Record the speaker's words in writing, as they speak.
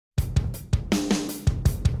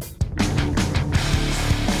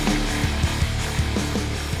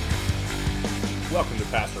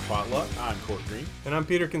Potluck. I'm Court Green. And I'm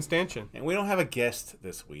Peter Constantian. And we don't have a guest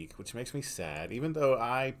this week, which makes me sad, even though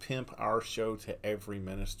I pimp our show to every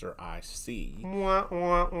minister I see. Wah,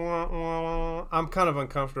 wah, wah, wah. I'm kind of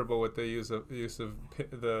uncomfortable with the use of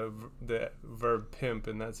the verb pimp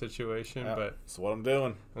in that situation, but that's what I'm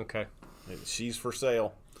doing. Okay. She's for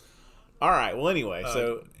sale. All right. Well, anyway,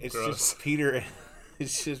 so it's gross. just Peter.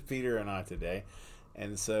 It's just Peter and I today,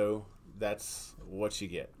 and so that's what you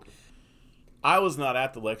get. I was not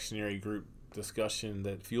at the lectionary group discussion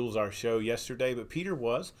that fuels our show yesterday, but Peter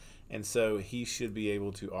was, and so he should be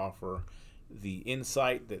able to offer the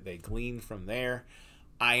insight that they gleaned from there.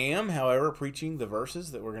 I am, however, preaching the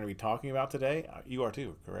verses that we're going to be talking about today. You are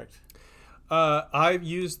too, correct? I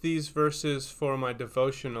used these verses for my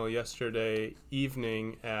devotional yesterday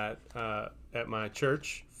evening at my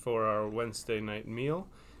church for our Wednesday night meal,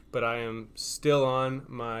 but I am still on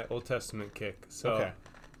my Old Testament kick. So. Okay.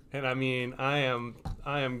 And I mean, I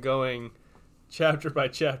am going chapter by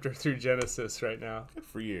chapter through Genesis right now. Good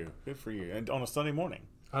for you. Good for you. And on a Sunday morning.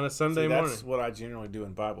 On a Sunday morning. That's what I generally do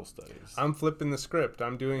in Bible studies. I'm flipping the script.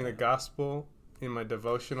 I'm doing the gospel in my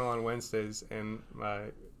devotional on Wednesdays and my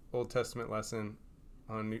Old Testament lesson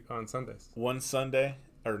on Sundays. One summer,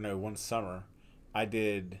 I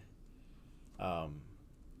did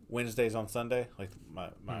Wednesdays on Sunday, like my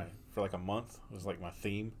for like a month. It was like my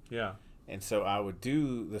theme. Yeah. And so I would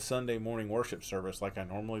do the Sunday morning worship service like I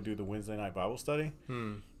normally do the Wednesday night Bible study.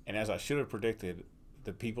 And as I should have predicted,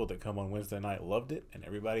 the people that come on Wednesday night loved it and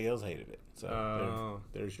everybody else hated it. So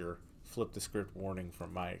there's your flip the script warning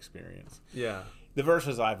from my experience. Yeah. The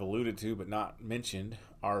verses I've alluded to but not mentioned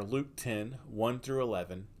are Luke 10, 1 through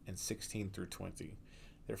 11, and 16 through 20.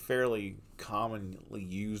 They're fairly commonly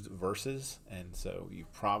used verses, and so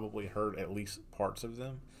you've probably heard at least parts of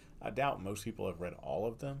them. I doubt most people have read all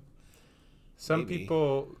of them. Some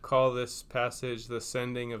people call this passage the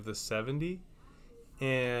sending of the 70,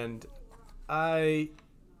 and I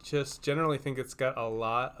just generally think it's got a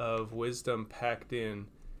lot of wisdom packed in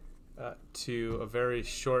to a very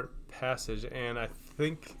short passage, and I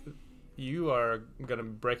think you are going to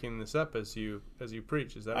be breaking this up as you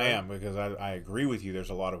preach. Is that right? I am, because I agree with you.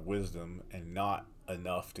 There's a lot of wisdom and not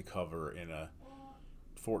enough to cover in a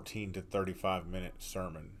 14 to 35 minute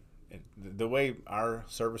sermon. The way our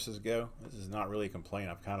services go, this is not really a complaint.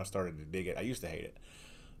 I've kind of started to dig it. I used to hate it.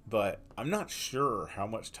 But I'm not sure how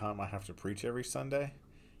much time I have to preach every Sunday.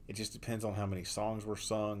 It just depends on how many songs were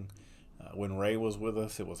sung. When Ray was with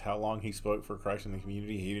us, it was how long he spoke for Christ in the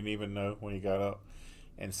community. He didn't even know when he got up.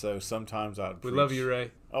 And so sometimes I'd preach. We love you,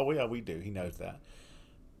 Ray. Oh, yeah, we do. He knows that.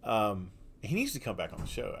 He needs to come back on the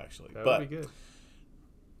show, actually. That would be good.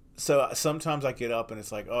 So sometimes I get up and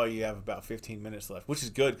it's like, oh, you have about 15 minutes left, which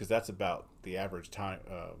is good because that's about the average time,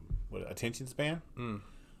 attention span.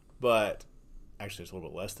 But actually, it's a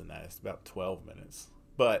little bit less than that. It's about 12 minutes.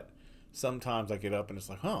 But sometimes I get up and it's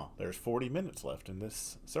like, there's 40 minutes left in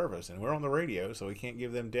this service, and we're on the radio, so we can't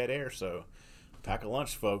give them dead air. So pack a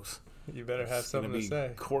lunch, folks. You better have something to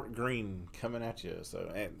say. Court Green coming at you.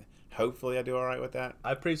 So, and hopefully I do all right with that.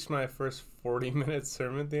 I preached my first 40-minute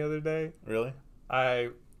sermon the other day. Really?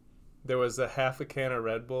 There was a half a can of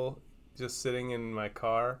Red Bull just sitting in my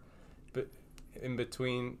car but in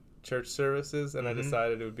between church services, and I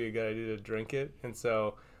decided it would be a good idea to drink it. And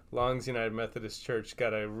so Long's United Methodist Church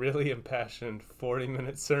got a really impassioned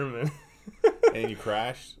 40-minute sermon. And you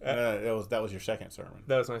crashed? That was your second sermon.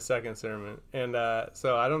 That was my second sermon. And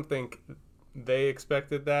so I don't think they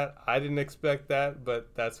expected that. I didn't expect that,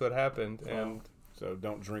 but that's what happened. And so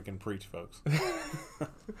don't drink and preach, folks.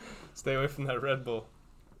 Stay away from that Red Bull.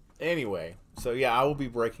 Anyway, so yeah, I will be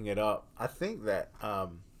breaking it up. I think that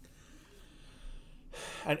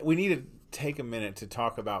we need to take a minute to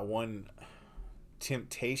talk about one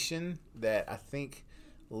temptation that I think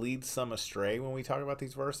leads some astray when we talk about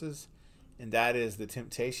these verses, and that is the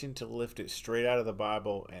temptation to lift it straight out of the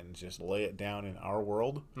Bible and just lay it down in our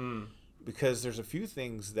world. Because there's a few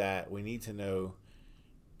things that we need to know.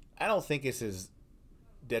 I don't think it's as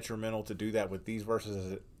detrimental to do that with these verses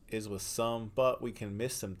as it is with some, but we can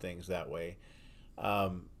miss some things that way.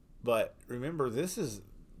 But remember,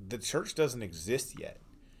 the church doesn't exist yet.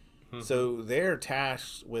 So they're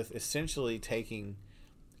tasked with essentially taking,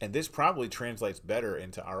 and this probably translates better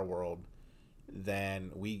into our world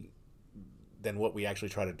than what we actually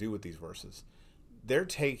try to do with these verses. They're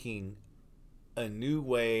taking a new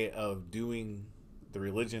way of doing the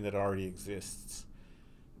religion that already exists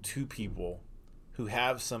to people who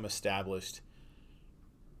have some established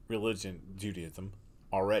religion, Judaism,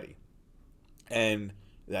 already. And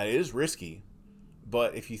that is risky,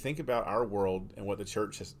 but if you think about our world and what the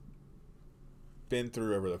church has been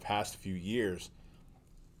through over the past few years,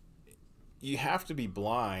 you have to be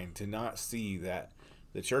blind to not see that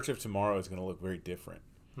the church of tomorrow is going to look very different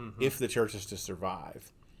if the church is to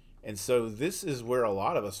survive. And so this is where a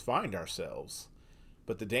lot of us find ourselves.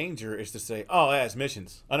 But the danger is to say, oh, yeah, it's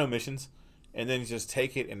missions. I know missions. And then just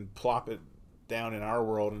take it and plop it down in our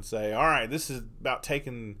world and say, all right, this is about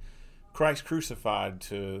taking Christ crucified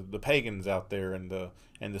to the pagans out there and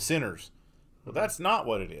the sinners. Well, that's not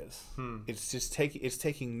what it is. It's just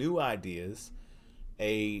taking new ideas,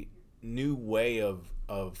 a new way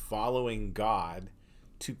of following God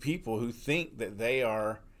to people who think that they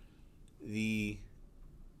are the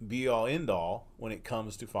be-all, end-all when it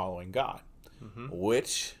comes to following God,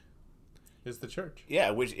 which is the church.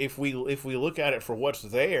 Yeah, which if we look at it for what's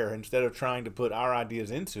there instead of trying to put our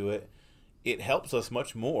ideas into it, it helps us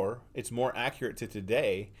much more. It's more accurate to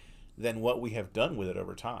today than what we have done with it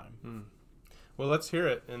over time. Well, let's hear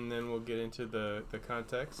it, and then we'll get into the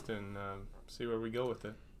context and see where we go with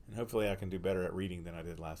it. And hopefully I can do better at reading than I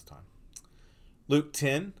did last time. Luke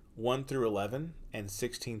 10, 1 through 11, and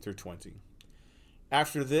 16 through 20.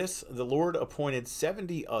 After this, the Lord appointed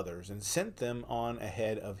 70 others and sent them on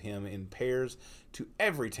ahead of him in pairs to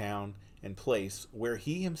every town and place where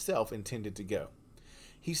he himself intended to go.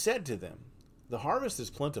 He said to them, "The harvest is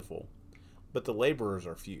plentiful, but the laborers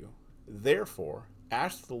are few. Therefore,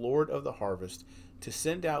 ask the Lord of the harvest to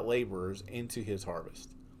send out laborers into his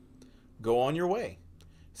harvest. Go on your way.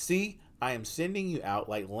 See, I am sending you out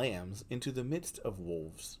like lambs into the midst of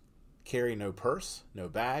wolves. Carry no purse, no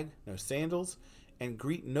bag, no sandals, and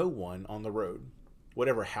greet no one on the road.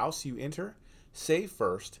 Whatever house you enter, say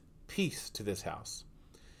first, 'Peace to this house.'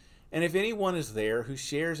 And if anyone is there who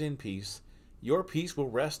shares in peace, your peace will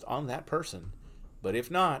rest on that person. But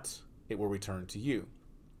if not, it will return to you.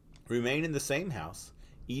 Remain in the same house,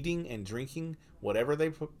 eating and drinking whatever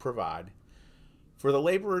they provide, for the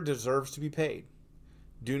laborer deserves to be paid.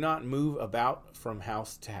 Do not move about from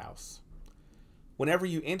house to house. Whenever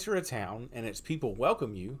you enter a town and its people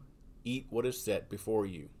welcome you, eat what is set before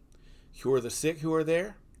you. Cure the sick who are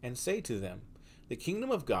there, and say to them, 'The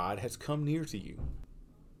kingdom of God has come near to you.'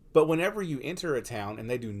 But whenever you enter a town and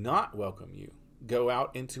they do not welcome you, go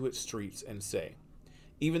out into its streets and say,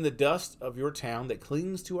 'Even the dust of your town that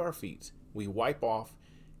clings to our feet, we wipe off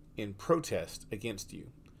in protest against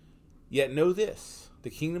you. Yet know this, the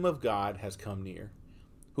kingdom of God has come near.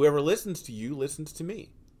 Whoever listens to you listens to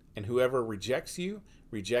me, and whoever rejects you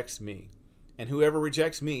rejects me, and whoever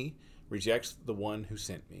rejects me rejects the one who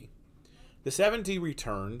sent me.' The 70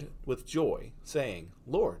 returned with joy, saying,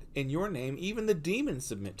 'Lord, in your name even the demons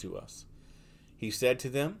submit to us.' He said to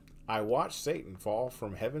them, 'I watched Satan fall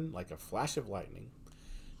from heaven like a flash of lightning.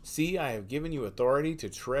 See, I have given you authority to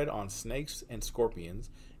tread on snakes and scorpions,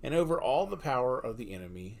 and over all the power of the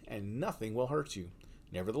enemy, and nothing will hurt you.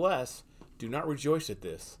 Nevertheless, do not rejoice at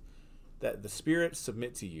this, that the spirits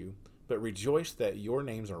submit to you, but rejoice that your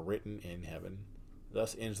names are written in heaven.'"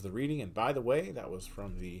 Thus ends the reading. And by the way, that was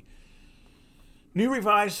from the New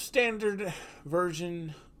Revised Standard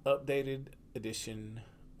Version, Updated Edition,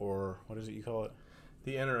 or what is it you call it?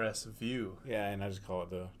 The NRS View. Yeah, and I just call it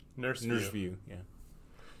the Nurse View. Yeah.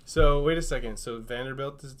 So, wait a second. So,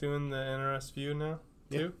 Vanderbilt is doing the NRS View now,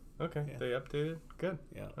 too? Yeah. Okay. Yeah. They updated? Good.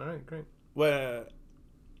 Yeah. All right, great. Well,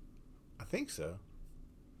 I think so.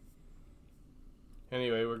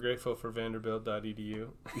 Anyway, we're grateful for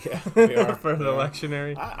Vanderbilt.edu. Yeah, we are. For the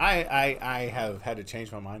lectionary. I have had to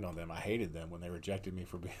change my mind on them. I hated them when they rejected me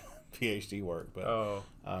for PhD work, but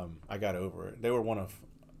I got over it. They were one of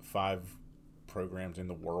 5 programs in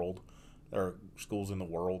the world, or schools in the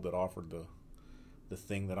world, that offered the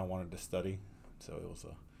thing that I wanted to study. So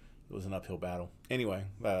it was an uphill battle. Anyway,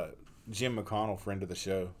 Jim McConnell, friend of the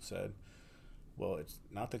show, said, "Well, it's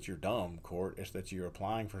not that you're dumb, Court. It's that you're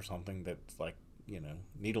applying for something that's like,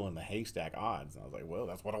 needle in the haystack odds." And I was like, well,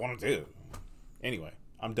 that's what I want to do. Anyway,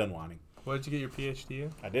 I'm done whining. What did you get your PhD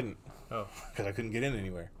in? I didn't. Oh. Because I couldn't get in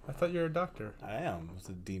anywhere. I thought you were a doctor. I am. It's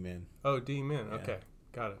a D-Min. Oh, D-Min. Yeah. Okay.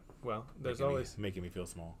 Got it. Well, Making me feel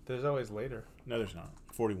small. There's always later. No, there's not.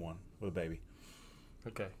 41 with a baby.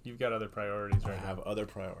 Okay. You've got other priorities right now. I have other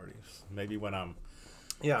priorities. Maybe when I'm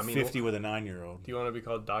 50 with a 9-year-old. Do you want to be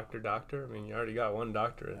called Doctor? I mean, you already got one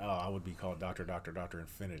doctorate. Oh, I would be called Doctor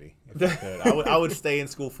Infinity if I could. I would stay in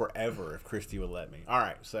school forever if Christy would let me. All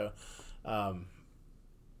right, so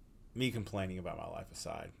me complaining about my life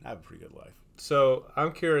aside, I have a pretty good life. So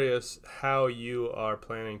I'm curious how you are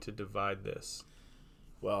planning to divide this.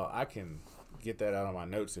 Well, I can get that out of my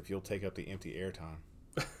notes if you'll take up the empty airtime.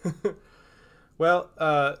 Well,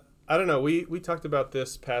 I don't know. We talked about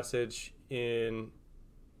this passage in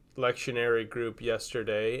lectionary group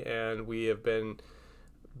yesterday, and we have been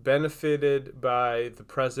benefited by the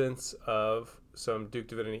presence of some Duke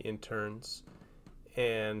Divinity interns,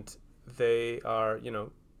 and they are,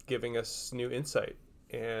 giving us new insight.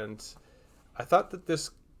 And I thought that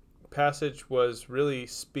this passage was really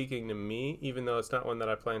speaking to me, even though it's not one that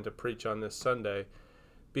I plan to preach on this Sunday,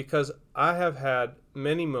 because I have had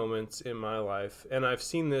many moments in my life, and I've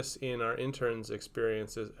seen this in our interns'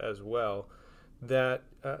 experiences as well, that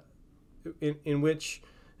in which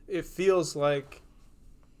it feels like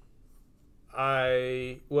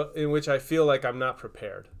in which I feel like I'm not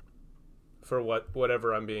prepared for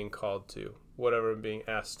whatever I'm being called to, whatever I'm being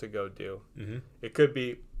asked to go do. Mm-hmm. It could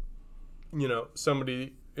be,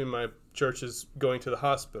 somebody in my church is going to the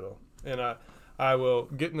hospital, and I will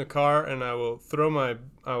get in the car and I will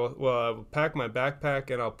I will pack my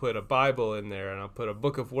backpack, and I'll put a Bible in there, and I'll put a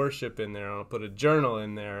book of worship in there, and I'll put a journal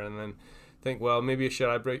in there, and then think, well, maybe should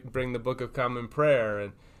I bring the Book of Common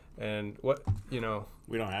Prayer and what, We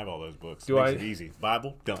don't have all those books. Do Makes it easy.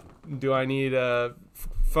 Bible, done. Do I need a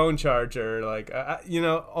phone charger? Like,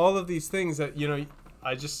 all of these things that,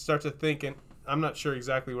 I just start to think, and I'm not sure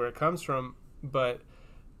exactly where it comes from, but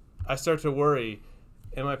I start to worry,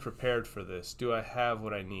 am I prepared for this? Do I have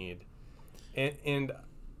what I need? And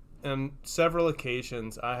on several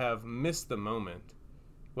occasions, I have missed the moment,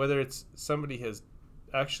 whether it's somebody has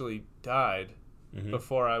actually died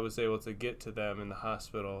before I was able to get to them in the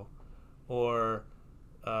hospital, or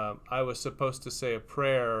I was supposed to say a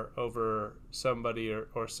prayer over somebody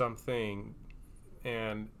or something,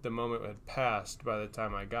 and the moment had passed by the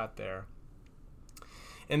time I got there.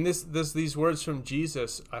 And these words from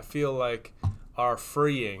Jesus, I feel like, are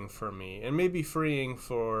freeing for me, and maybe freeing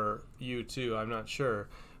for you too, I'm not sure.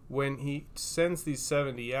 When he sends these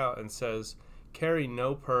 70 out and says, carry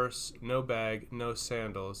no purse, no bag, no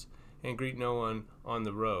sandals, and greet no one on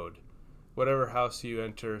the road. Whatever house you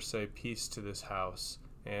enter, say peace to this house.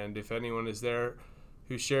 And if anyone is there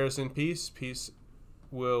who shares in peace, peace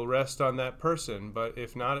will rest on that person, but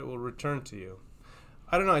if not, it will return to you.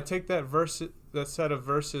 I don't know, I take that set of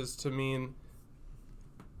verses to mean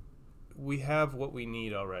we have what we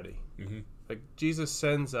need already. Mm-hmm. Like, Jesus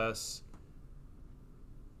sends us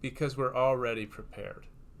because we're already prepared.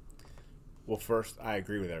 Well, first, I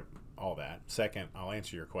agree with all that. Second, I'll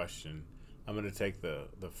answer your question. I'm going to take the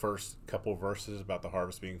first couple verses about the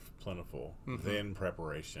harvest being plentiful, then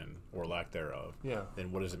preparation or lack thereof. Yeah.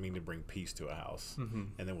 Then what does it mean to bring peace to a house? Mm-hmm.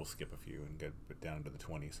 And then we'll skip a few and get down to the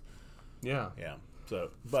 20s. Yeah. Yeah. So,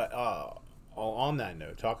 but on that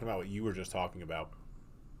note, talking about what you were just talking about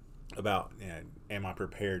am I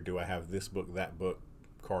prepared? Do I have this book, that book,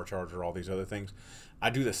 car charger, all these other things? I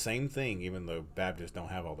do the same thing, even though Baptists don't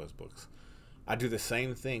have all those books. I do the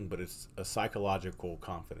same thing, but it's a psychological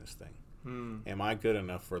confidence thing. Am I good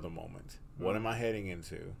enough for the moment? What am I heading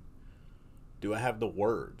into? Do I have the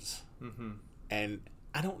words? And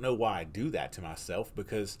I don't know why I do that to myself,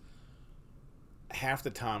 because half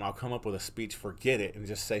the time I'll come up with a speech, forget it, and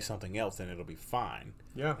just say something else, and it'll be fine.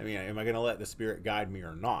 Yeah. I mean, am I going to let the Spirit guide me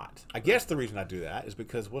or not? I guess the reason I do that is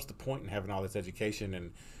because what's the point in having all this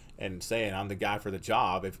education and saying I'm the guy for the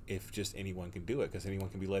job if just anyone can do it, because anyone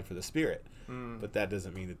can be led for the Spirit. But that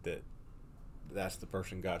doesn't mean that's the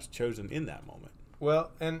person God's chosen in that moment.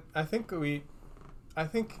 Well, and I don't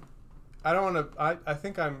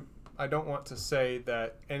want to say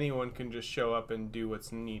that anyone can just show up and do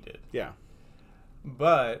what's needed. Yeah.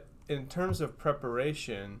 But in terms of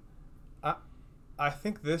preparation, I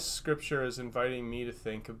think this scripture is inviting me to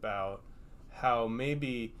think about how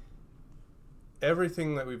maybe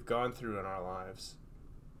everything that we've gone through in our lives,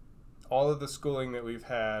 all of the schooling that we've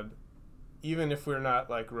had, even if we're not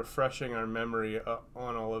like refreshing our memory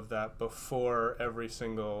on all of that before every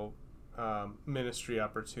single ministry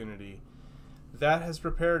opportunity, that has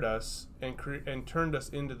prepared us and turned us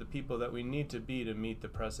into the people that we need to be to meet the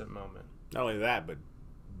present moment. Not only that,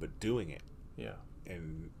 but doing it. Yeah.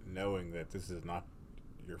 And knowing that this is not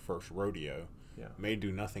your first rodeo. Yeah. May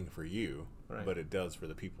do nothing for you, right, but it does for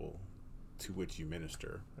the people to which you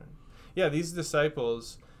minister. Right. Yeah, these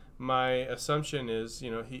disciples, my assumption is,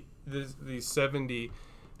 these 70,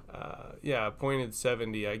 appointed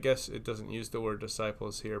 70, I guess it doesn't use the word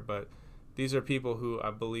disciples here, but these are people who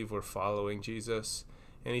I believe were following Jesus,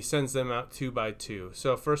 and he sends them out 2 by 2.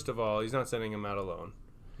 So first of all, he's not sending them out alone.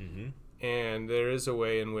 Mm-hmm. And there is a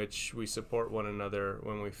way in which we support one another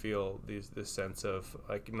when we feel this sense of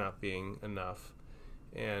like not being enough,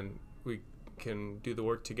 and we can do the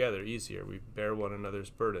work together easier. We bear one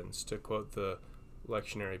another's burdens, to quote the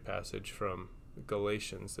lectionary passage from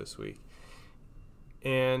Galatians this week.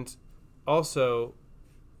 And also,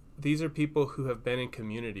 these are people who have been in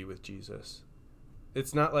community with Jesus.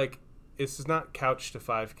 It's not like it's not couch to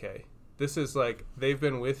 5K. This is like they've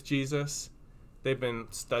been with Jesus. They've been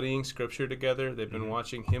studying Scripture together. They've been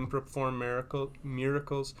watching him perform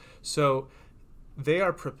miracles. So they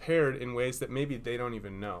are prepared in ways that maybe they don't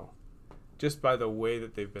even know, just by the way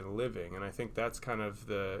that they've been living. And I think that's kind of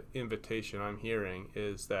the invitation I'm hearing,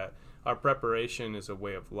 is that our preparation is a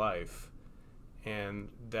way of life, and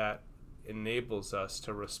that enables us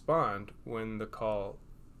to respond when the call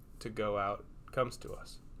to go out comes to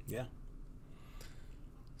us. Yeah.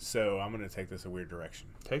 So I'm going to take this a weird direction.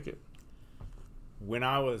 Take it. When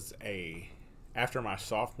I was after my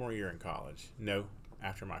sophomore year in college,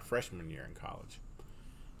 after my freshman year in college,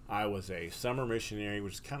 I was a summer missionary,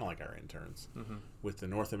 which is kind of like our interns, with the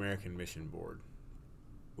North American Mission Board,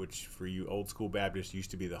 which for you old school Baptists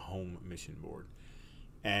used to be the home mission board.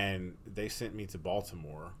 And they sent me to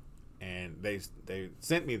Baltimore, and they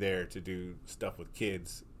sent me there to do stuff with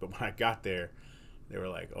kids. But when I got there, they were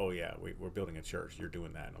like, "Oh yeah, we're building a church. You're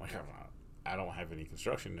doing that." And I'm like, I don't have any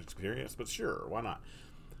construction experience, but sure, why not?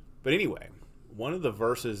 But anyway, one of the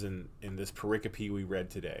verses in this pericope we read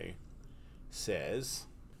today says,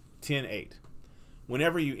 10:8,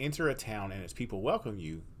 "Whenever you enter a town and its people welcome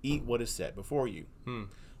you, eat what is set before you."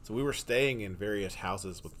 So we were staying in various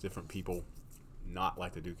houses with different people, not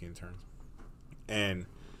like the Duke interns. And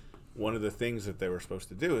one of the things that they were supposed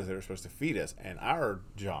to do is they were supposed to feed us. And our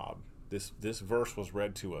job, this verse was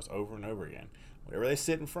read to us over and over again. Whatever they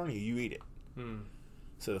sit in front of you, you eat it.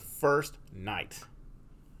 So the first night,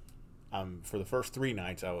 for the first 3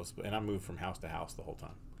 nights, I moved from house to house the whole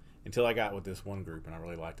time until I got with this one group, and I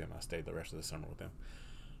really liked them. I stayed the rest of the summer with them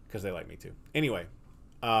because they like me too. Anyway,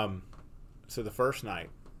 so the first night,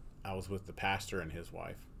 I was with the pastor and his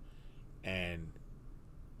wife, and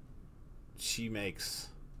she makes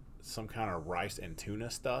some kind of rice and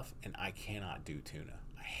tuna stuff, and I cannot do tuna.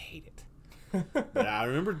 I hate it. But I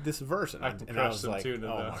remembered this verse, and I was like, tuna,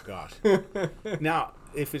 oh my gosh. Now,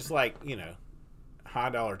 if it's like, high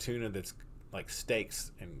dollar tuna that's like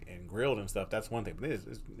steaks and grilled and stuff, that's one thing. But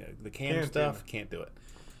the canned stuff, can't do it.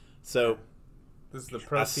 So this is the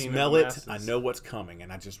protein. I smell it. I know what's coming,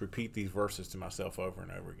 and I just repeat these verses to myself over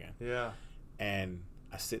and over again. Yeah. And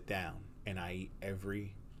I sit down and I eat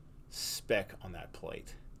every speck on that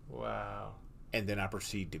plate. Wow. And then I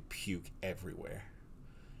proceed to puke everywhere.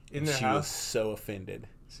 In the house? She was so offended.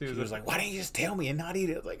 She was like, "Why didn't you just tell me and not eat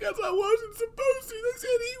it?" I was like, "Because I wasn't supposed to. They said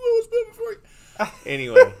eat what was put before you."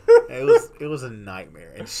 Anyway, it was a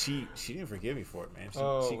nightmare, and she didn't forgive me for it, man.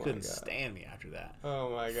 She couldn't stand me after that.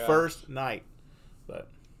 Oh my god! First night, but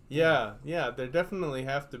yeah, there definitely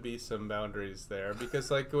have to be some boundaries there,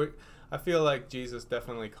 because I feel like Jesus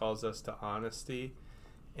definitely calls us to honesty,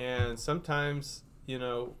 and sometimes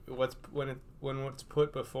when what's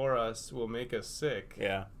put before us will make us sick.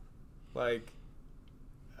 Yeah. Like,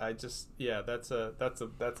 that's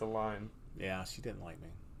a line. Yeah, she didn't like me,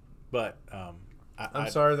 but I'm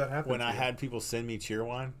sorry that happened. When I had people send me cheer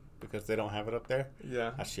wine because they don't have it up there,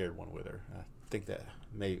 yeah, I shared one with her. I think that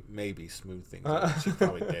maybe smooth things. She's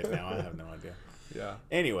probably dead now. I have no idea. Yeah.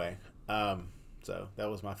 Anyway, so that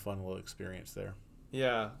was my fun little experience there.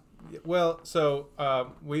 Yeah. Well, so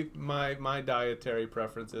my dietary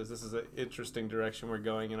preferences. This is an interesting direction we're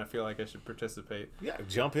going, and I feel like I should participate. Yeah,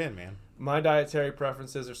 jump in, man. My dietary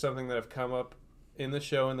preferences are something that have come up in the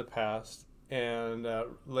show in the past, and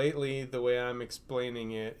lately the way I'm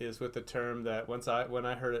explaining it is with a term that when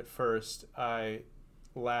I heard it first, I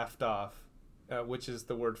laughed off, which is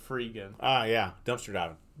the word freegan. Ah, yeah, dumpster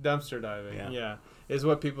diving. Dumpster diving, yeah, is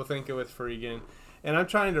what people think of with freegan, and I'm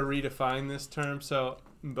trying to redefine this term. So.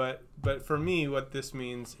 But for me, what this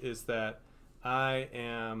means is that I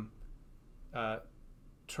am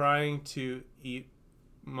trying to eat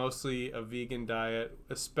mostly a vegan diet,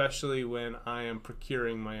 especially when I am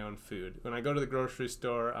procuring my own food. When I go to the grocery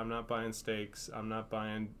store, I'm not buying steaks, I'm not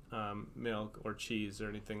buying milk or cheese or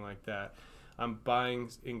anything like that. I'm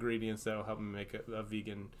buying ingredients that will help me make a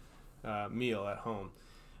vegan meal at home.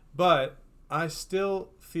 But I still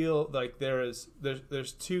feel like there's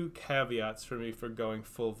 2 caveats for me for going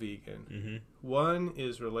full vegan. Mm-hmm. One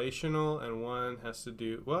is relational, and one has to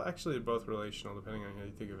do, well, actually they're both relational depending on how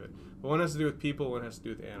you think of it. But one has to do with people, one has to do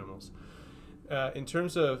with animals. In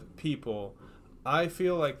terms of people, I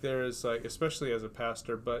feel like there is, like, especially as a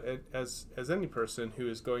pastor, but as any person who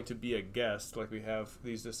is going to be a guest, like we have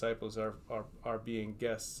these disciples are being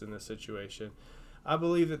guests in this situation, I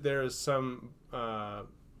believe that there's some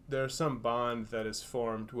bond that is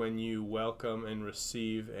formed when you welcome and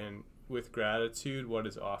receive and with gratitude what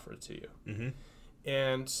is offered to you. Mm-hmm.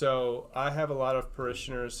 And so I have a lot of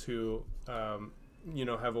parishioners who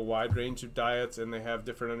have a wide range of diets, and they have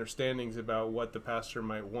different understandings about what the pastor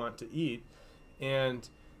might want to eat, and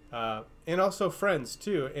also friends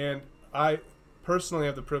too. And I personally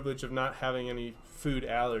have the privilege of not having any food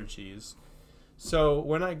allergies. So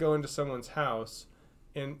when I go into someone's house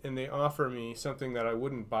and they offer me something that I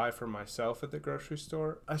wouldn't buy for myself at the grocery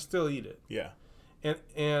store, I still eat it. Yeah.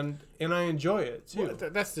 And I enjoy it too. Well,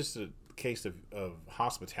 that's just a case of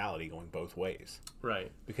hospitality going both ways.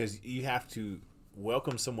 Right. Because you have to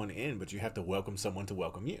welcome someone in, but you have to welcome someone to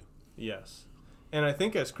welcome you. Yes. And I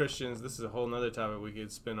think as Christians, this is a whole nother topic we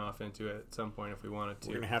could spin off into at some point if we wanted to.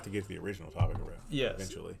 We're going to have to get to the original topic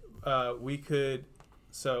eventually. We could.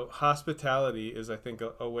 So hospitality is, I think,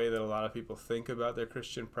 a way that a lot of people think about their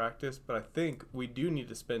Christian practice. But I think we do need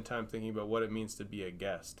to spend time thinking about what it means to be a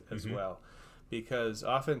guest as well. Because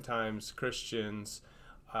oftentimes Christians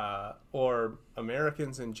or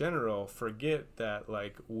Americans in general forget that,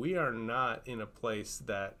 like, we are not in a place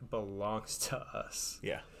that belongs to us.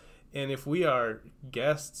 Yeah. And if we are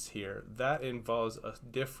guests here, that involves a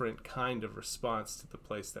different kind of response to the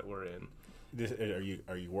place that we're in.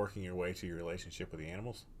 Are you working your way to your relationship with the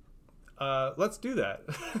animals? Let's do that.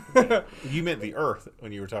 You meant the earth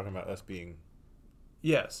when you were talking about us being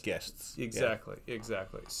guests. Exactly.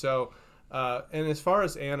 So, and as far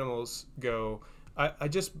as animals go, I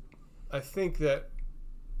think that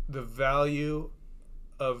the value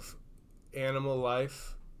of animal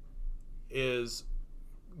life is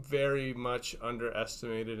very much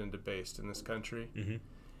underestimated and debased in this country. Mm-hmm.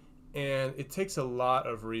 And it takes a lot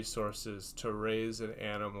of resources to raise an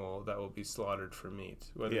animal that will be slaughtered for meat,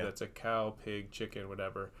 whether that's a cow, pig, chicken,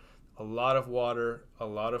 whatever. A lot of water, a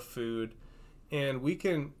lot of food, and we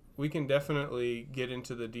can definitely get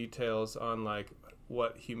into the details on like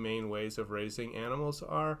what humane ways of raising animals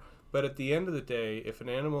are. But at the end of the day, if an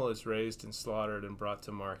animal is raised and slaughtered and brought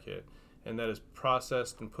to market, and that is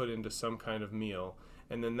processed and put into some kind of meal,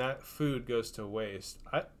 and then that food goes to waste,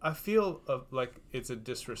 I feel like it's a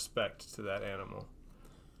disrespect to that animal.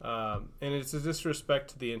 And it's a disrespect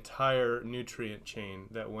to the entire nutrient chain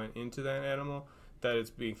that went into that animal that it's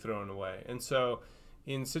being thrown away. And so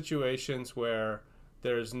in situations where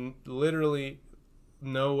there's literally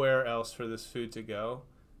nowhere else for this food to go,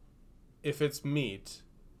 if it's meat,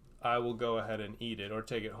 I will go ahead and eat it or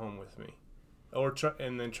take it home with me. Or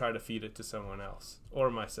and then try to feed it to someone else or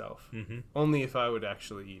myself. Mm-hmm. Only if I would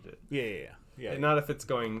actually eat it. Yeah. Not if it's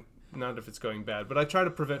going bad. But I try to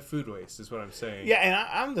prevent food waste, is what I'm saying. Yeah, and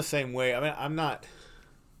I'm the same way. I mean,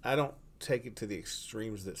 I don't take it to the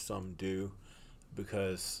extremes that some do,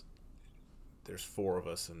 because there's 4 of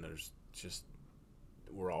us and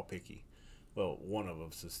we're all picky. Well, one of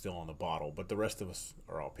us is still on the bottle, but the rest of us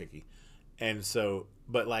are all picky. And so,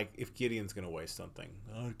 but like, if Gideon's going to waste something,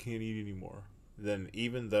 I can't eat anymore. Then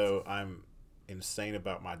even though I'm insane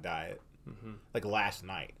about my diet, like last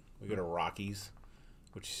night, we go to Rocky's,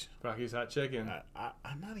 Rocky's Hot Chicken.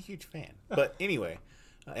 I'm not a huge fan. But anyway,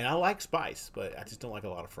 and I like spice, but I just don't like a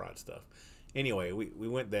lot of fried stuff. Anyway, we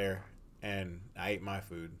went there, and I ate my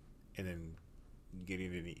food, and then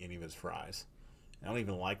Gideon didn't eat any of his fries. I don't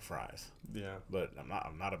even like fries. Yeah. But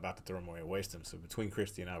I'm not about to throw them away and waste them. So between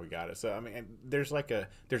Christy and I, we got it. So I mean, there's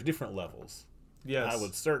different levels. Yes. I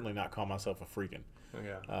would certainly not call myself a freakin'. Oh,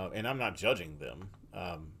 yeah. And I'm not judging them.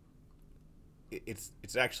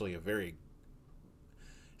 It's actually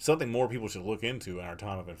something more people should look into in our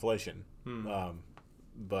time of inflation.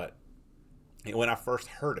 But when I first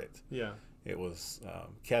heard it, it was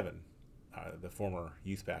Kevin, the former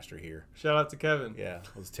youth pastor here. Shout out to Kevin. Yeah,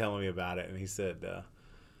 was telling me about it, and he said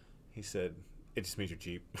it just means you're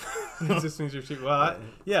cheap. It just means you're cheap. Well,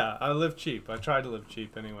 I live cheap. I try to live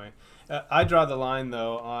cheap anyway. I draw the line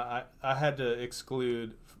though. I had to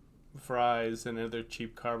exclude fries and other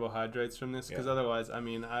cheap carbohydrates from this because otherwise, I'm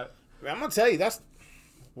gonna tell you that's.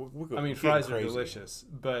 Fries are delicious,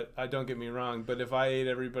 but don't get me wrong. But if I ate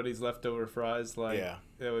everybody's leftover fries, that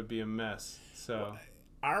would be a mess. So,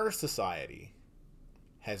 our society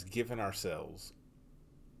has given ourselves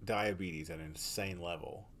diabetes at an insane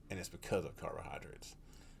level, and it's because of carbohydrates.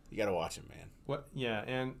 You got to watch it, man. What? Yeah,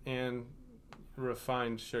 and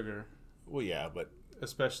refined sugar. Well, yeah, but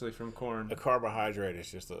especially from corn. A carbohydrate is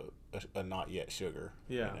just a not yet sugar.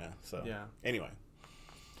 Yeah. So anyway.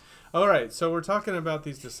 All right, so we're talking about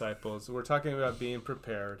these disciples. We're talking about being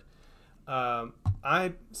prepared.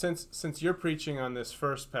 Since you're preaching on this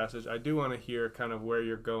first passage, I do want to hear kind of where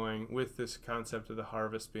you're going with this concept of the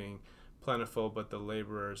harvest being plentiful, but the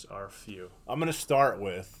laborers are few. I'm going to start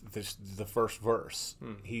with the first verse.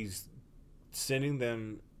 He's sending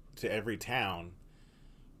them to every town,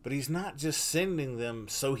 but he's not just sending them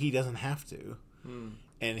so he doesn't have to.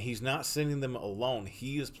 And he's not sending them alone.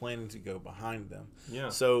 He is planning to go behind them. Yeah.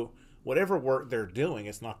 So whatever work they're doing,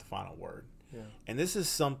 it's not the final word. Yeah. And this is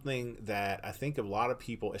something that I think a lot of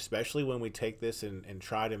people, especially when we take this and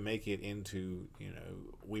try to make it into,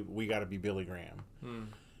 we got to be Billy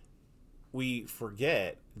Graham. We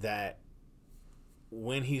forget that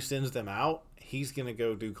when he sends them out, he's going to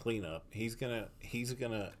go do cleanup. He's going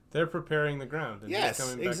to. They're preparing the ground. And yes, he's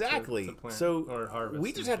coming back exactly. to plant so or harvest.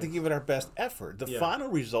 We just have to give it our best effort. The final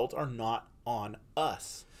results are not on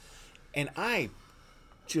us. And I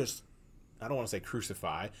don't want to say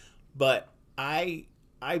crucify, but I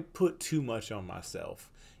put too much on myself.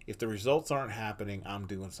 If the results aren't happening, I'm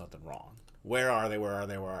doing something wrong. Where are they?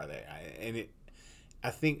 I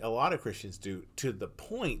think a lot of Christians do, to the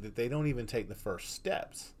point that they don't even take the first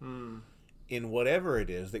steps in whatever it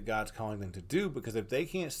is that God's calling them to do, because if they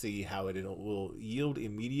can't see how it will yield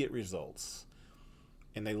immediate results,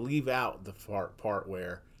 and they leave out the part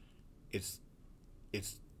where it's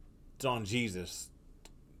on Jesus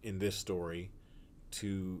in this story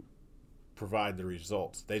to provide the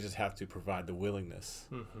results. They just have to provide the willingness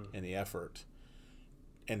and the effort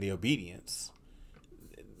and the obedience.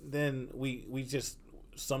 Then we just,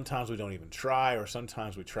 sometimes we don't even try, or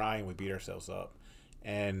sometimes we try and we beat ourselves up,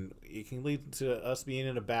 and it can lead to us being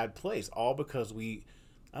in a bad place, all because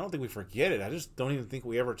I don't think we forget it. I just don't even think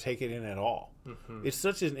we ever take it in at all. It's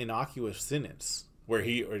such an innocuous sentence or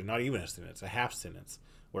not even a sentence, a half sentence,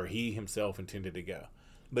 where he himself intended to go.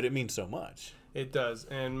 But it means so much. It does.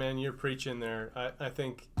 And man, you're preaching there. I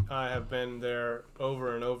think I have been there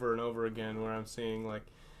over and over and over again, where I'm seeing like,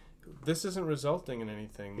 this isn't resulting in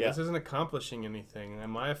anything. Yeah. This isn't accomplishing anything.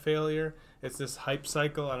 Am I a failure? It's this hype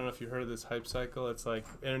cycle. I don't know if you heard of this hype cycle. It's like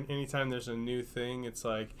anytime there's a new thing, it's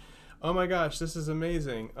like, oh my gosh, this is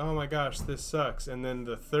amazing. Oh my gosh, this sucks. And then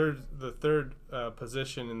the third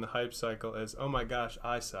position in the hype cycle is, oh my gosh,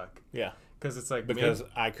 I suck. Yeah. Because it's like, because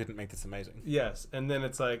I couldn't make this amazing. Yes. And then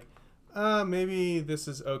it's like, maybe this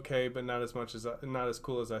is okay, but not as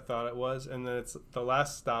cool as I thought it was. And then it's the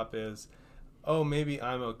last stop is, oh, maybe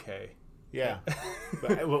I'm okay. Yeah.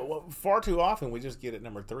 But far too often we just get at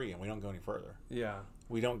number 3 and we don't go any further. Yeah.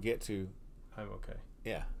 We don't get to, I'm okay.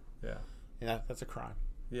 Yeah. Yeah. And that's a crime.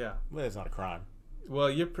 Yeah. Well, it's not a crime. Well,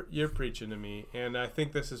 you're preaching to me, and I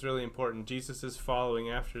think this is really important. Jesus is following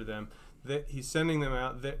after them. He's sending them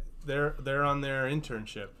out. They're on their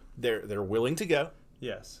internship. They're willing to go.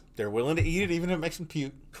 Yes. They're willing to eat it, even if it makes them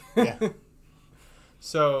puke. Yeah.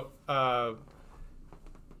 So I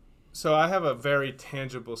have a very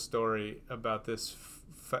tangible story about this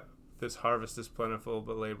harvest is plentiful,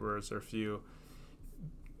 but laborers are few,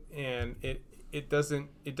 and it doesn't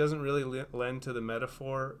really lend to the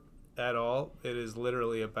metaphor at all. It is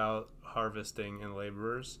literally about harvesting and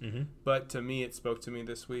laborers. Mm-hmm. But to me, it spoke to me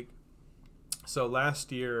this week. So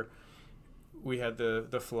last year, we had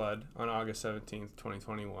the flood on August 17th,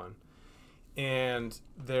 2021. And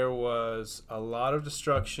there was a lot of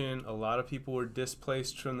destruction. A lot of people were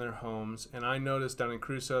displaced from their homes. And I noticed down in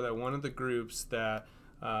Crusoe that one of the groups that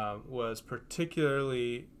was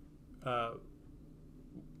particularly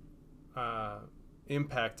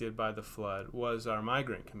impacted by the flood was our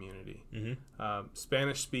migrant community. Mm-hmm.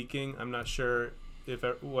 Spanish speaking. I'm not sure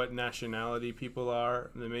what nationality people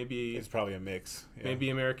are. It's probably a mix. Yeah. Maybe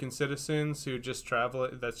American citizens who just travel.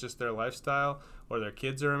 That's just their lifestyle, or their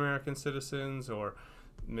kids are American citizens, or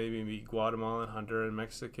maybe Guatemalan, Honduran,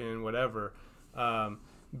 Mexican, whatever.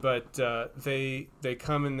 But they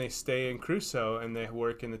come and they stay in Crusoe, and they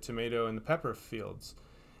work in the tomato and the pepper fields,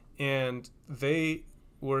 and they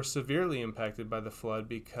were severely impacted by the flood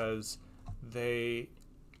because they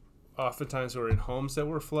oftentimes were in homes that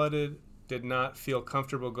were flooded, did not feel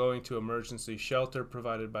comfortable going to emergency shelter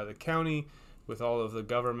provided by the county with all of the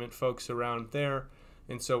government folks around there,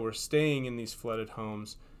 and so we're staying in these flooded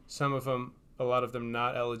homes. A lot of them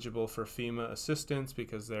not eligible for FEMA assistance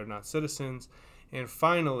because they're not citizens. And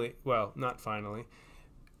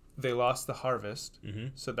they lost the harvest. Mm-hmm.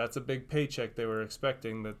 So that's a big paycheck they were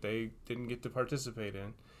expecting that they didn't get to participate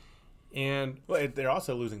in. And they're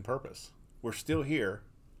also losing purpose. We're still here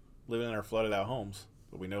living in our flooded out homes,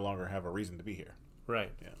 but we no longer have a reason to be here.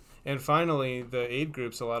 Right. Yeah. And finally, the aid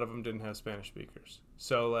groups, a lot of them didn't have Spanish speakers.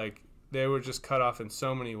 So they were just cut off in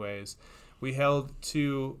so many ways. We held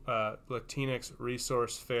 2 Latinx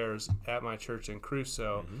resource fairs at my church in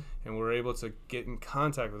Crusoe, mm-hmm. and we were able to get in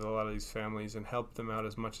contact with a lot of these families and help them out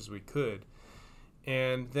as much as we could.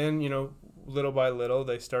 And then, little by little,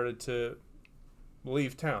 they started to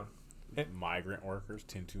leave town. Migrant workers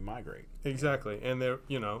tend to migrate. Exactly, and there's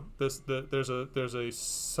a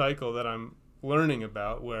cycle that I'm learning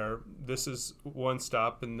about where this is one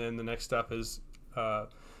stop, and then the next stop is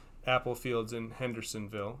apple fields in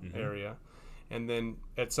Hendersonville area, and then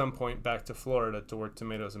at some point back to Florida to work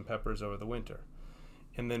tomatoes and peppers over the winter,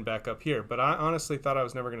 and then back up here. But I honestly thought I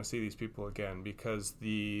was never going to see these people again, because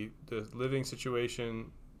the living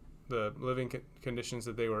situation, the living conditions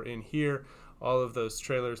that they were in here, all of those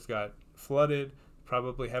trailers got flooded,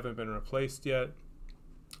 probably haven't been replaced yet,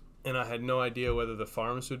 and I had no idea whether the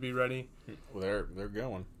farms would be ready. Well, they're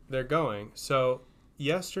going. They're going. So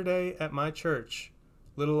yesterday at my church,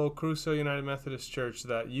 little old Crusoe United Methodist Church,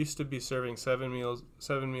 that used to be serving seven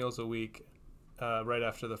meals a week right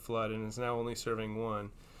after the flood, and is now only serving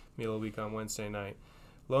one meal a week on Wednesday night.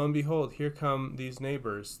 Lo and behold, here come these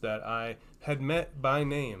neighbors that I had met by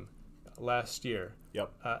name last year.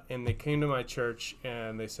 Yep. And they came to my church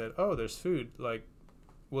and they said, "Oh, there's food. Like,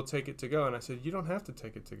 we'll take it to go." And I said, "You don't have to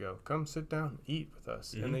take it to go. Come sit down, eat with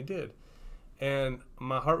us." And they did. And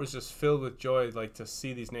my heart was just filled with joy, like, to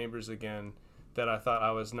see these neighbors again that I thought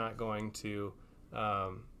I was not going to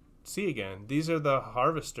see again. These are the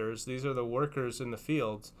harvesters. These are the workers in the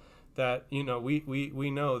fields that,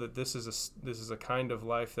 we know that this is a kind of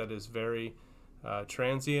life that is very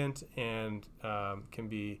transient and can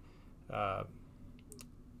be,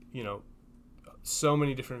 so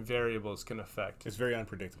many different variables can affect. It's very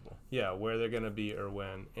unpredictable. Yeah, where they're going to be or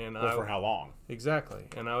when. And for how long. Exactly.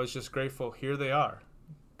 And I was just grateful. Here they are.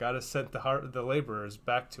 God has sent the laborers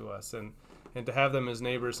back to us. And to have them as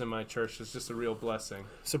neighbors in my church is just a real blessing.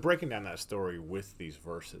 So breaking down that story with these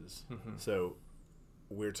verses. So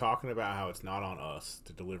we're talking about how it's not on us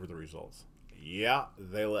to deliver the results. Yeah,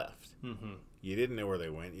 they left. You didn't know where they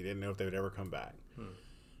went. You didn't know if they would ever come back.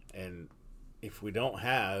 And if we don't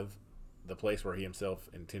have the place where he himself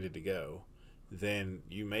intended to go, then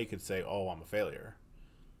you could say, "Oh, I'm a failure."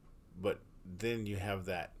 But then you have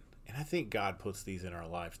that, and I think God puts these in our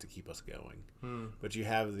lives to keep us going. But you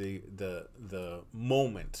have the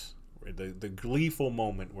moment, the gleeful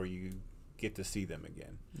moment where you get to see them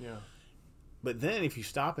again. Yeah. But then if you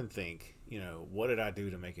stop and think, what did I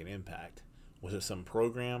do to make an impact? Was it some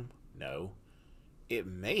program? No. It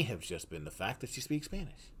may have just been the fact that you speak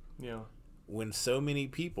Spanish. Yeah. When so many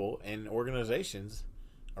people and organizations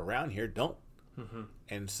around here don't.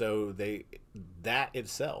 And so that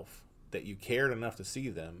itself, that you cared enough to see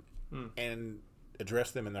them and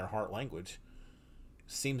address them in their heart language,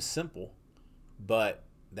 seems simple, but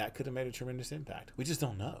that could have made a tremendous impact. We just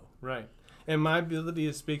don't know. Right. And my ability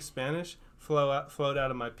to speak Spanish flowed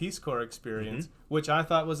out of my Peace Corps experience, which I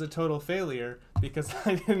thought was a total failure because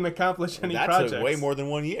I didn't accomplish any projects. That took way more than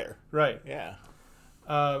 1 year. Right. Yeah.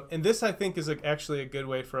 And this, I think, is actually a good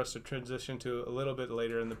way for us to transition to a little bit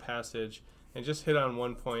later in the passage and just hit on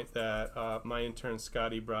one point that my intern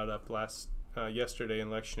Scotty brought up yesterday in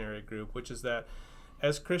lectionary group, which is that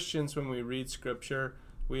as Christians, when we read Scripture,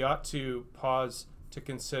 we ought to pause to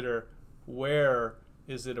consider where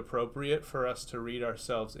is it appropriate for us to read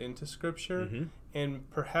ourselves into Scripture, and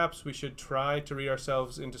perhaps we should try to read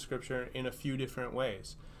ourselves into Scripture in a few different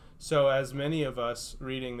ways. So as many of us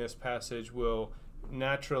reading this passage will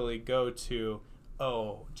naturally go to,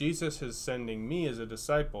 oh, Jesus is sending me as a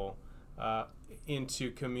disciple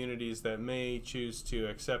into communities that may choose to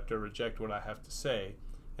accept or reject what I have to say.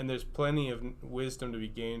 And there's plenty of wisdom to be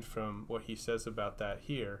gained from what he says about that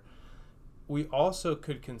here. We also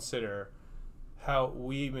could consider how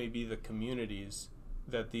we may be the communities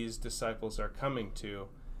that these disciples are coming to.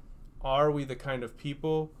 Are we the kind of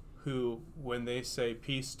people who, when they say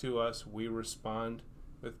peace to us, we respond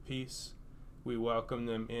with peace? We welcome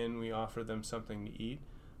them in, we offer them something to eat?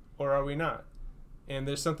 Or are we not? And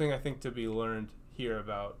there's something I think to be learned here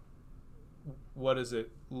about what does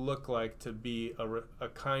it look like to be a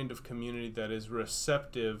kind of community that is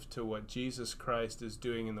receptive to what Jesus Christ is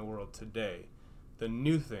doing in the world today, the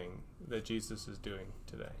new thing that Jesus is doing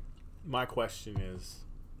today. My question is,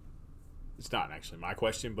 it's not actually my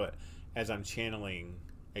question, but as I'm channeling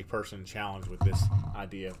a person challenged with this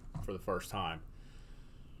idea for the first time,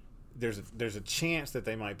 there's a chance that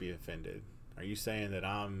they might be offended. Are you saying that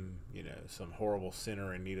I'm, some horrible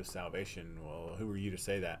sinner in need of salvation? Well, who are you to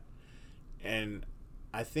say that? And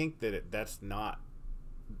I think that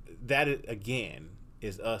again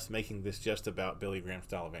is us making this just about Billy Graham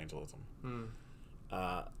style evangelism.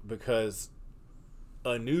 Because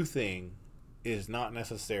a new thing is not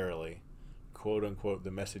necessarily, quote unquote,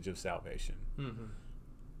 the message of salvation.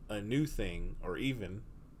 A new thing, or even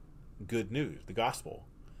good news, the gospel,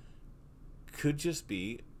 could just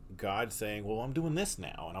be God saying, well, I'm doing this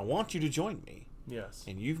now, and I want you to join me. Yes.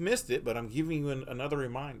 And you've missed it, but I'm giving you another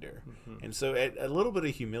reminder. And so a little bit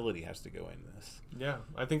of humility has to go in this. Yeah,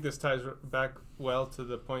 I think this ties back well to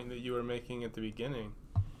the point that you were making at the beginning.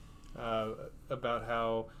 about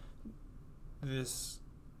how this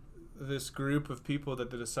group of people that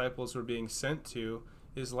the disciples were being sent to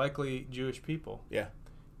is likely Jewish people. Yeah.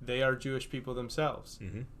 They are Jewish people themselves.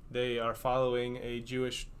 Mm-hmm. They are following a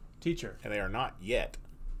Jewish teacher. And they are not yet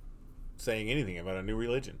saying anything about a new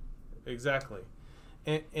religion. Exactly.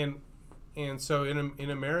 And so in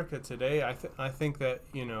America today, I think that,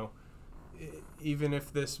 even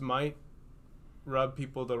if this might rub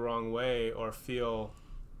people the wrong way or feel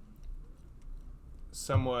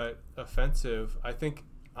somewhat offensive, I think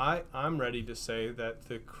I'm ready to say that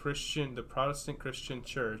the Protestant Christian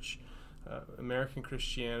Church, American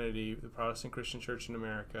Christianity, the Protestant Christian Church in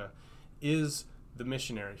America, is the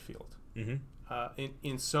missionary field. Mm-hmm.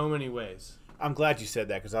 In so many ways. I'm glad you said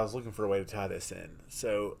that because I was looking for a way to tie this in.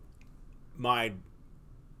 So my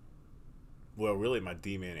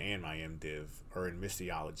DMin and my MDiv are in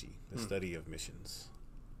missiology, the study of missions.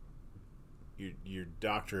 Your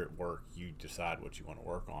doctorate work, you decide what you want to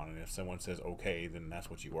work on, and if someone says okay, then that's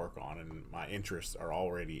what you work on. And my interests are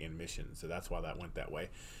already in missions, so that's why that went that way.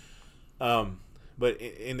 But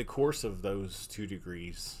in the course of those 2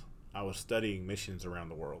 degrees, I was studying missions around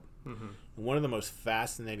the world. Mm-hmm. One of the most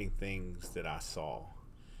fascinating things that I saw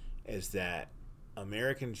is that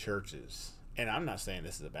American churches, and I'm not saying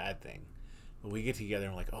this is a bad thing, but we get together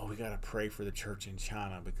and we're like, oh, we got to pray for the church in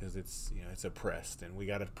China because it's oppressed, and we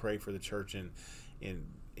got to pray for the church in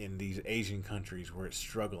these Asian countries where it's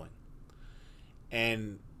struggling.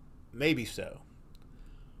 And maybe so.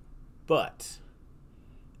 But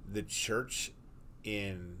the church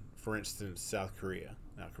in, for instance, South Korea.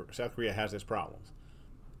 Now, South Korea has its problems,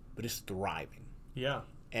 but it's thriving. Yeah.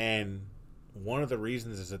 And one of the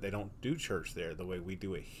reasons is that they don't do church there the way we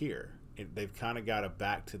do it here. They've kind of got a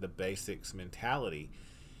back to the basics mentality.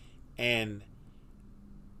 And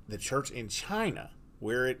the church in China,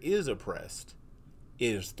 where it is oppressed,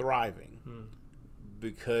 is thriving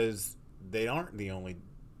because they aren't the only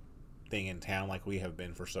thing in town like we have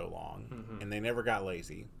been for so long. Mm-hmm. And they never got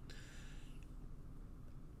lazy.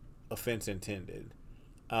 Offense intended.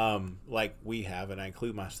 Like we have, and I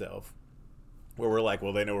include myself, where we're like,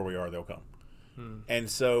 well, they know where we are, they'll come. And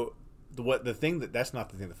so that's not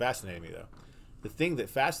the thing that fascinated me, though. The thing that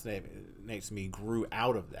fascinates me grew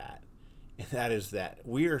out of that, and that is that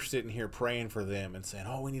we are sitting here praying for them and saying,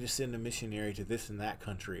 oh, we need to send a missionary to this and that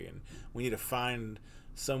country, and we need to find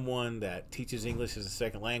someone that teaches English as a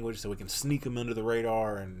second language so we can sneak them under the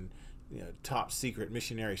radar and top secret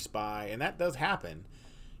missionary spy. And that does happen,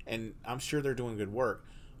 and I'm sure they're doing good work,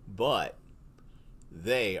 but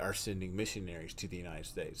they are sending missionaries to the United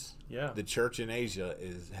States. Yeah. The church in Asia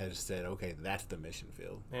has said, okay, that's the mission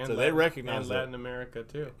field. And so they recognize and Latin America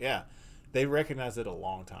too. Yeah. They recognized it a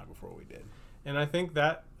long time before we did. And I think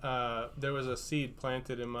that there was a seed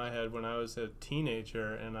planted in my head when I was a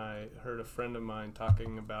teenager, and I heard a friend of mine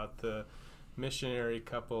talking about the missionary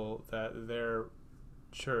couple that their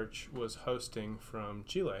church was hosting from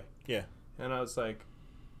Chile. Yeah. And I was like,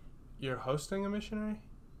 you're hosting a missionary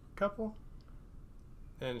couple?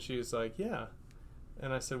 And she was like, yeah.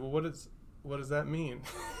 And I said, well, what does that mean?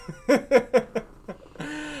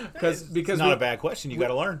 Because it's not a bad question. You got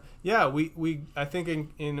to learn. Yeah, we I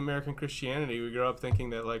think in American Christianity, we grow up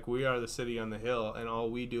thinking that like we are the city on the hill, and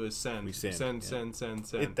all we do is send. We send.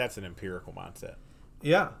 Send. That's an empirical mindset.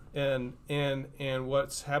 Yeah, and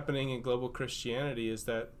what's happening in global Christianity is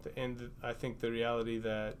that, and I think the reality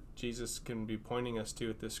that Jesus can be pointing us to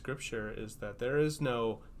with this scripture is that there is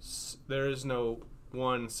no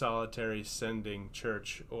one solitary sending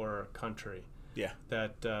church or country. Yeah.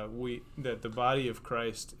 That the body of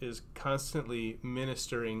Christ is constantly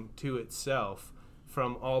ministering to itself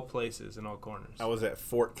from all places and all corners. I was at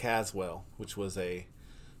Fort Caswell, which was a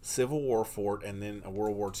Civil War fort and then a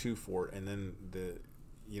World War II fort, and then the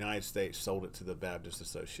United States sold it to the Baptist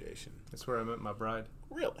Association. That's where I met my bride.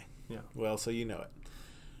 Really? Yeah. Well, so you know it.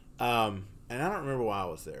 And I don't remember why I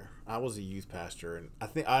was there. I was a youth pastor, and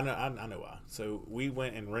I know why. So we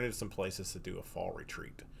went and rented some places to do a fall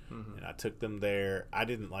retreat. Mm-hmm. And I took them there. I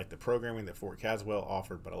didn't like the programming that Fort Caswell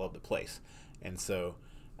offered, but I loved the place. And so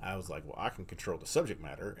I was like, well, I can control the subject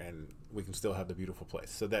matter, and we can still have the beautiful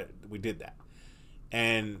place. So that we did that.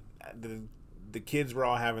 And the kids were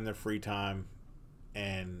all having their free time,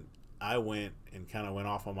 and I went and kind of went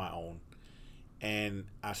off on my own. And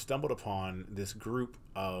I stumbled upon this group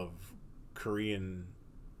of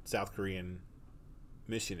South Korean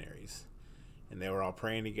missionaries. And they were all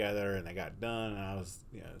praying together, and they got done, and I was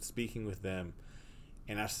speaking with them.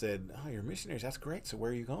 And I said, oh, you're missionaries. That's great. So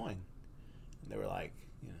where are you going? And they were like,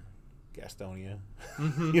 Gastonia,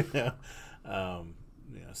 Mm-hmm.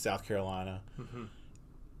 South Carolina. Mm-hmm.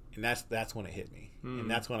 And that's when it hit me.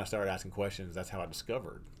 And that's when I started asking questions. That's how I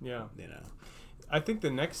discovered. Yeah. You know. I think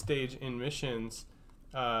the next stage in missions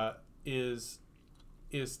is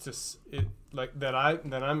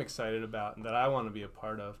that I'm excited about and that I want to be a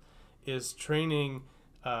part of is training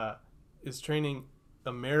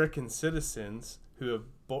American citizens who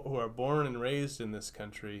are born and raised in this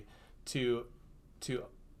country to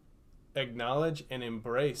acknowledge and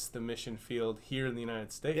embrace the mission field here in the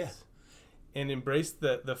United States. Yeah. And embrace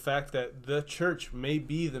the fact that the church may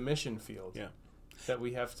be the mission field that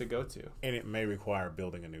we have to go to. And it may require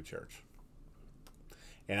building a new church.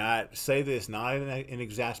 And I say this not in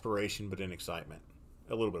exasperation, but in excitement.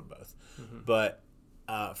 A little bit of both. Mm-hmm. But,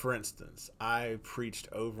 for instance, I preached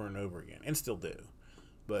over and over again, and still do,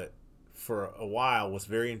 but for a while was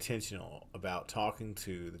very intentional about talking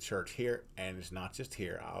to the church here, and it's not just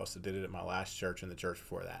here. I also did it at my last church and the church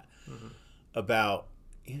before that, about,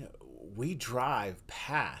 we drive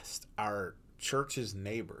past our church's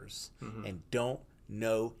neighbors and don't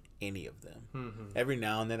know any of them. Every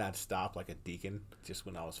now and then I'd stop like a deacon, just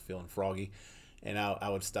when I was feeling froggy, and I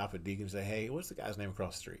would stop a deacon and say, "Hey, what's the guy's name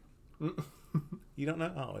across the street?" You don't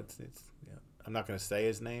know? Oh, it's I'm not going to say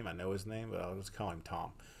his name. I know his name, but I'll just call him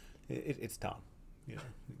Tom. It's Tom.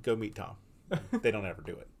 Go meet Tom. They don't ever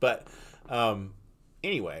do it, but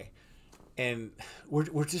anyway. And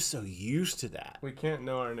we're just so used to that. We can't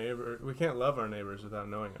know our neighbor. We can't love our neighbors without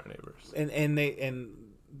knowing our neighbors. And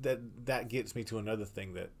that gets me to another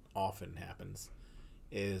thing that often happens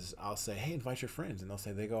is I'll say, "Hey, invite your friends," and they'll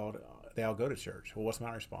say they all go to church. Well, what's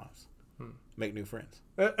my response? Make new friends.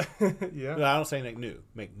 Yeah. No, I don't say make new.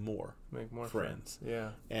 Make more friends.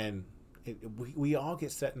 Yeah. And we all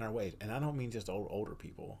get set in our ways, and I don't mean just older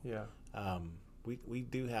people. Yeah. We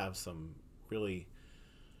do have some really.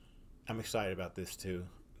 I'm excited about this too.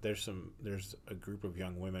 There's a group of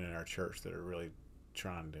young women in our church that are really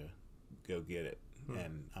trying to go get it,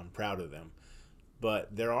 and I'm proud of them.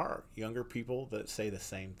 But there are younger people that say the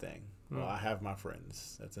same thing. Well, I have my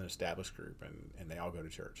friends. That's an established group, and they all go to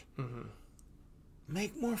church.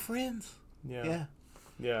 Make more friends. Yeah.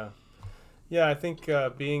 I think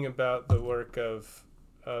being about the work of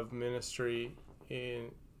ministry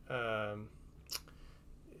in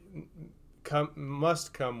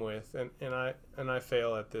must come with, and I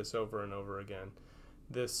fail at this over and over again.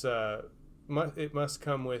 This it must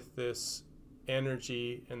come with this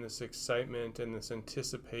energy and this excitement and this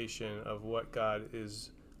anticipation of what God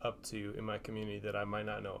is up to in my community that I might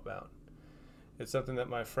not know about. It's something that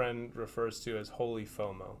my friend refers to as holy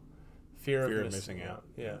FOMO, fear of missing out.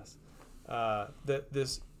 Yes, that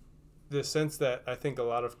this sense that I think a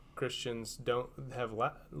lot of Christians don't have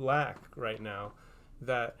lack right now,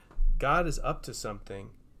 that God is up to something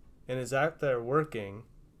and is out there working,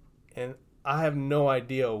 and I have no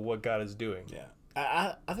idea what God is doing. Yeah.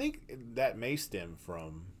 I think that may stem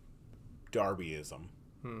from Darbyism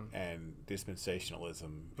and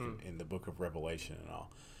dispensationalism in the book of Revelation and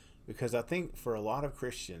all. Because I think for a lot of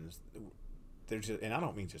Christians, and I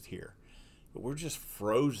don't mean just here, but we're just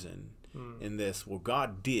frozen in this, well,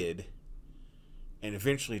 God did, and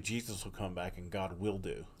eventually Jesus will come back and God will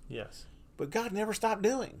do. Yes. But God never stopped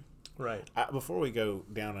doing. Right. Before we go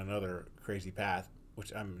down another crazy path,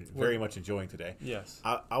 which I'm very much enjoying today. Yes.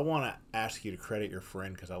 I want to ask you to credit your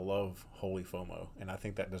friend because I love Holy FOMO, and I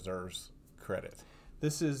think that deserves credit.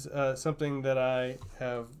 This is something that I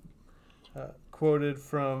have quoted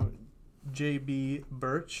from J.B.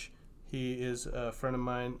 Birch. He is a friend of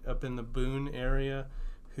mine up in the Boone area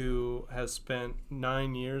who has spent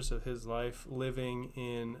 9 years of his life living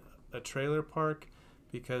in a trailer park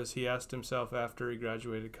because he asked himself after he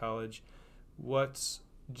graduated college, which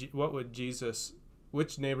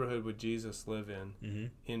neighborhood would Jesus live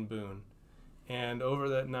in Boone? And over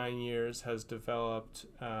that 9 years has developed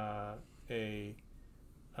a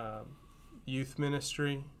youth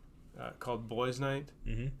ministry called Boys Night,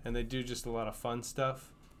 and they do just a lot of fun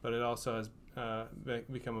stuff, but it also has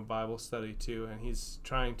become a Bible study too, and he's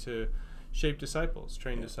trying to shape disciples,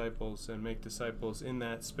 train disciples, and make disciples in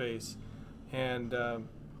that space, and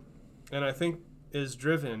I think is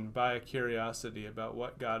driven by a curiosity about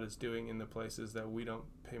what God is doing in the places that we don't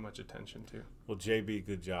pay much attention to. Well, JB,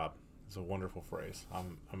 good job. It's a wonderful phrase.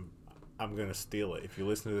 I'm going to steal it. If you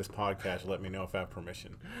listen to this podcast, let me know if I have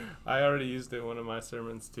permission. I already used it in one of my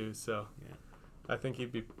sermons too, so I think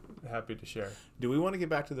he'd be happy to share. Do we want to get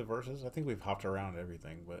back to the verses? I think we've hopped around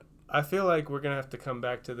everything, but I feel like we're going to have to come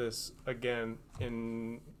back to this again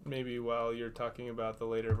in maybe while you're talking about the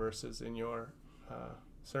later verses in your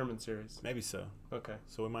sermon series. Maybe so. Okay.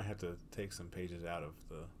 So we might have to take some pages out of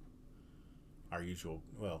our usual,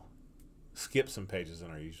 skip some pages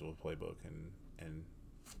in our usual playbook and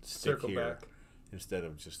stick Circle here back. instead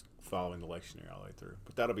of just following the lectionary all the way through.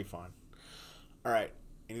 But that'll be fine. All right.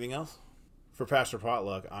 Anything else? For Pastor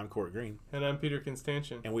Potluck, I'm Court Green. And I'm Peter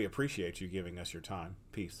Constantian. And we appreciate you giving us your time.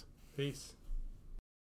 Peace. Peace.